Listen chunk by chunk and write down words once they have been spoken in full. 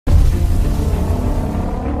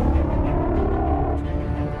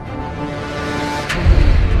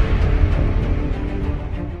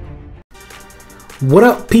What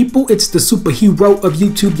up, people? It's the superhero of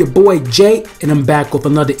YouTube, your boy Jay, and I'm back with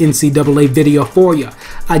another NCAA video for you.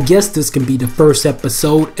 I guess this can be the first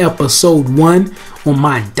episode, episode 1 on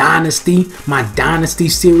my Dynasty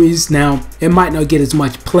series. Now, it might not get as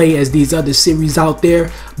much play as these other series out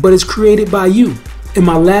there, but it's created by you. In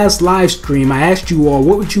my last live stream, I asked you all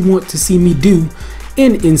what would you want to see me do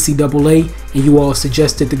in NCAA, and you all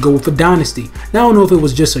suggested to go for Dynasty. Now, I don't know if it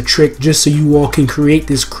was just a trick just so you all can create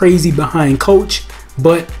this crazy behind coach,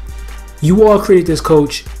 but you all created this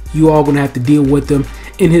coach. You all gonna have to deal with him,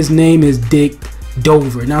 and his name is Dick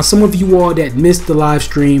Dover. Now, some of you all that missed the live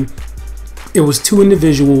stream, it was 2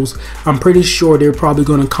 individuals. I'm pretty sure they're probably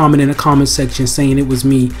gonna comment in the comment section saying it was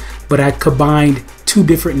me, but I combined 2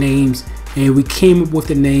 different names and we came up with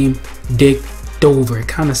the name Dick Dover. It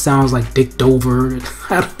kind of sounds like Dick Dover.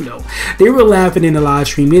 I don't know. They were laughing in the live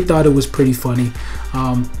stream. They thought it was pretty funny.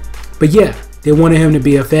 But yeah, they wanted him to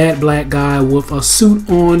be a fat black guy with a suit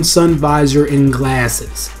on, sun visor, and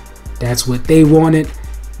glasses. That's what they wanted.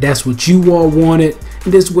 That's what you all wanted.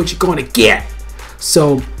 And this is what you're gonna get.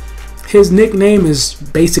 So his nickname is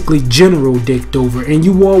basically General Dick Dover, and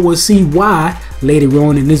you all will see why later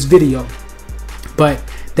on in this video. But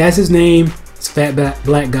that's his name. It's fat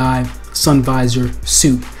black guy, sun visor,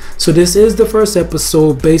 suit. So this is the first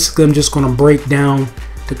episode. Basically, I'm just gonna break down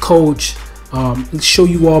the coach, show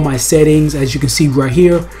you all my settings. As you can see right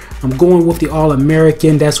here, I'm going with the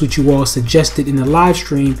All-American. That's what you all suggested in the live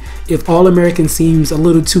stream. If All-American seems a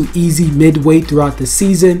little too easy midway throughout the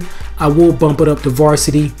season, I will bump it up to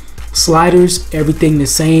varsity. Sliders, everything the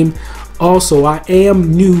same. Also, I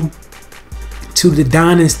am new to the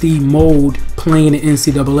Dynasty mode playing in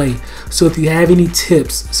NCAA. So if you have any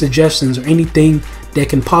tips, suggestions, or anything that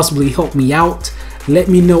can possibly help me out, let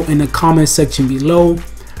me know in the comment section below.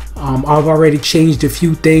 I've already changed a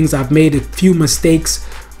few things. I've made a few mistakes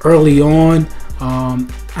early on. I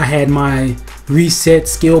had my reset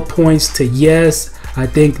skill points to yes. I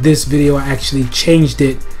think this video I actually changed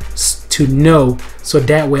it to no, so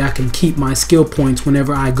that way I can keep my skill points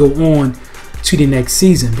whenever I go on to the next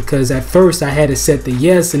season, because at first I had to set the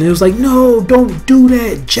yes and it was like, no, don't do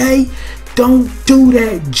that, Jay. Don't do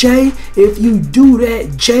that, Jay. If you do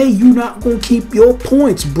that, Jay, you're not gonna keep your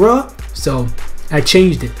points, bruh. So I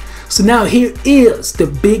changed it. So now here is the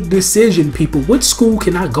big decision, people. What school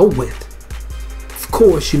can I go with? Of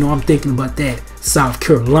course, you know I'm thinking about that South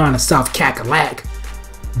Carolina, South Cackalack.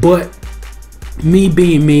 But me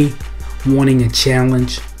being me, wanting a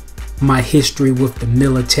challenge, my history with the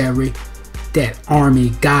military, that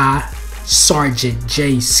Army guy, Sergeant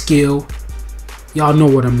J skill, y'all know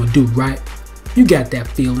what I'm gonna do, right? You got that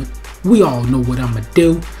feeling. We all know what I'm gonna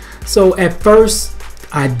do. So at first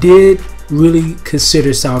I did really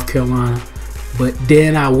consider South Carolina, but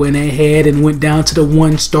then I went ahead and went down to the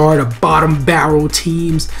 1-star, the bottom barrel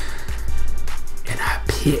teams, and I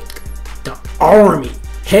picked the Army.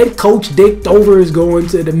 Head coach Dick Dover is going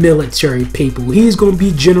to the military, people. He's gonna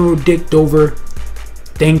be General Dick Dover.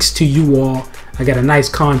 Thanks to you all. I got a nice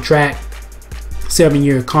contract,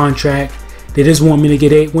 7-year contract. They just want me to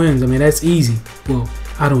get 8 wins. I mean, that's easy. Well,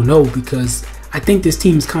 I don't know, because I think this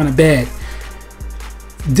team's kind of bad.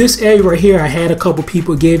 This area right here, I had a couple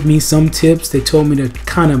people give me some tips. They told me to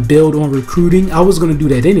kind of build on recruiting. I was going to do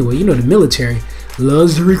that anyway. You know, the military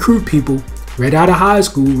loves to recruit people right out of high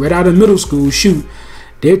school, right out of middle school. Shoot,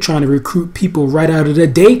 they're trying to recruit people right out of the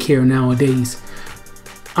daycare nowadays.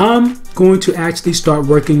 I'm going to actually start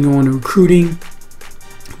working on recruiting,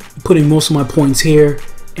 putting most of my points here,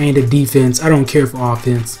 and the defense. I don't care for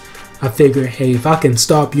offense. I figure, hey, if I can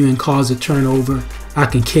stop you and cause a turnover, I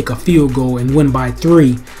can kick a field goal and win by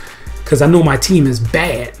 3, because I know my team is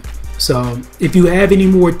bad. So if you have any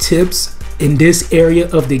more tips in this area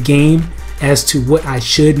of the game as to what I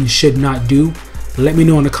should and should not do, let me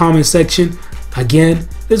know in the comment section. Again,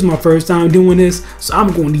 this is my first time doing this, so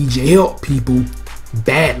I'm going to need your help, people,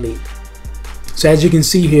 badly. So as you can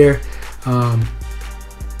see here,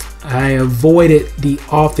 I avoided the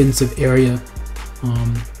offensive area,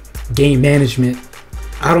 game management.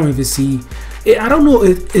 I don't even see it. I don't know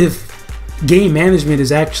if game management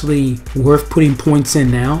is actually worth putting points in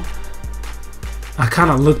now. I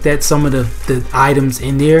kind of looked at some of the items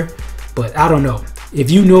in there, but I don't know. If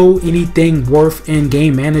you know anything worth in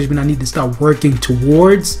game management I need to start working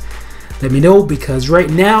towards, let me know, because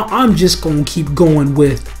right now I'm just going to keep going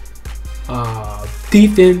with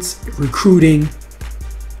defense, recruiting,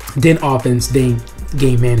 then offense, then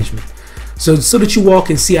game management. So that you all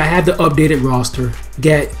can see, I have the updated roster.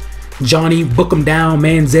 Got Johnny Book 'em Down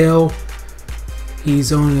Manziel.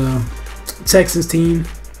 He's on the Texas team.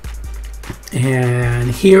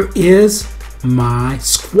 And here is my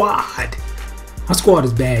squad. My squad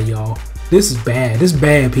is bad, y'all. This is bad. This is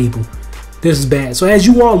bad, people. This is bad. So as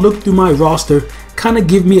you all look through my roster, kind of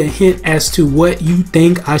give me a hint as to what you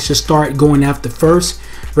think I should start going after first,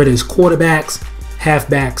 whether it's quarterbacks,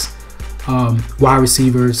 halfbacks, wide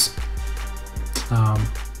receivers,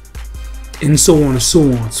 and so on and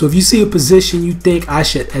so on. So if you see a position you think I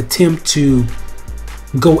should attempt to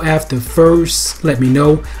go after first, let me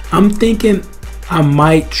know. I'm thinking I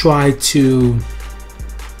might try to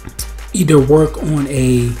either work on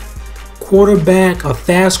a quarterback, a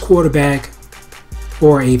fast quarterback,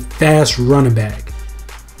 or a fast running back.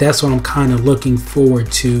 That's what I'm kind of looking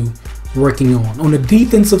forward to working on. On the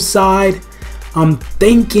defensive side, I'm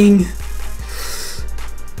thinking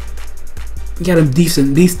we got a decent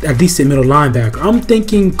middle linebacker. I'm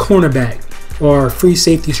thinking cornerback or free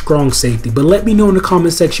safety, strong safety. But let me know in the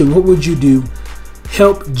comment section, what would you do?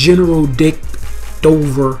 Help General Dick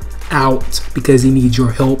Dover out, because he needs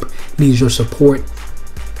your help, needs your support.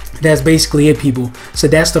 That's basically it, people. So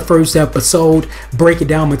that's the first episode. Break it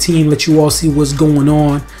down my team, let you all see what's going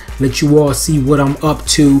on, let you all see what I'm up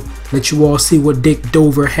to, let you all see what Dick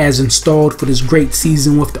Dover has installed for this great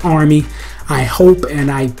season with the Army. I hope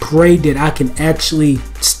and I pray that I can actually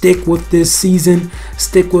stick with this season,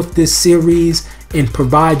 stick with this series, and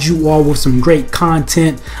provide you all with some great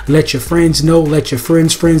content. Let your friends know, let your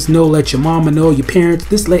friends know, let your mama know, your parents,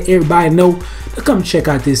 just let everybody know to come check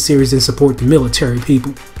out this series and support the military,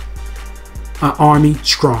 people. Our Army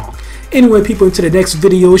strong. Anyway, people, into the next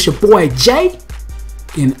video, it's your boy Jay,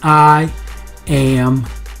 and I am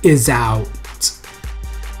out.